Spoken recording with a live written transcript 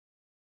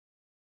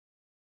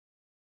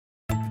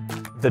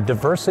The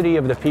diversity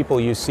of the people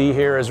you see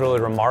here is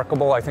really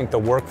remarkable. I think the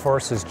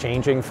workforce is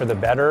changing for the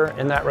better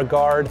in that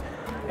regard.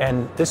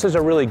 And this is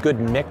a really good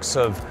mix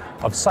of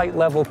site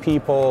level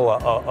people,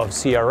 of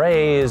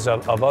CRAs,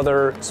 of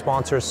other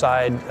sponsor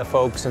side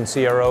folks and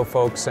CRO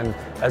folks, and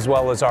as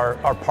well as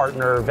our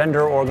partner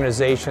vendor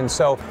organizations.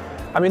 So,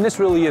 I mean, this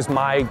really is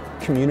my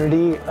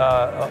community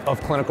of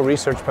clinical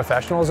research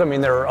professionals. I mean,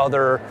 there are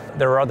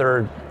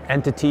other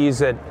entities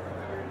that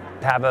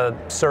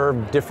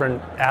serve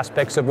different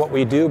aspects of what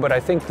we do, but I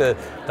think the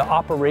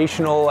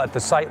operational at the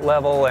site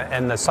level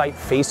and the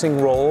site-facing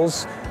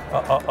roles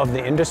of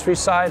the industry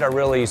side are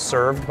really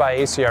served by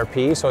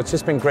ACRP. So it's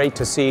just been great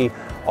to see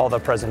all the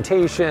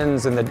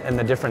presentations and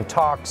the different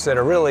talks that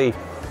are really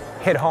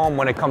hit home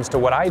when it comes to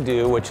what I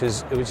do, which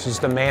is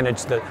to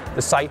manage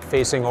the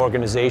site-facing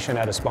organization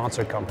at a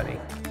sponsor company.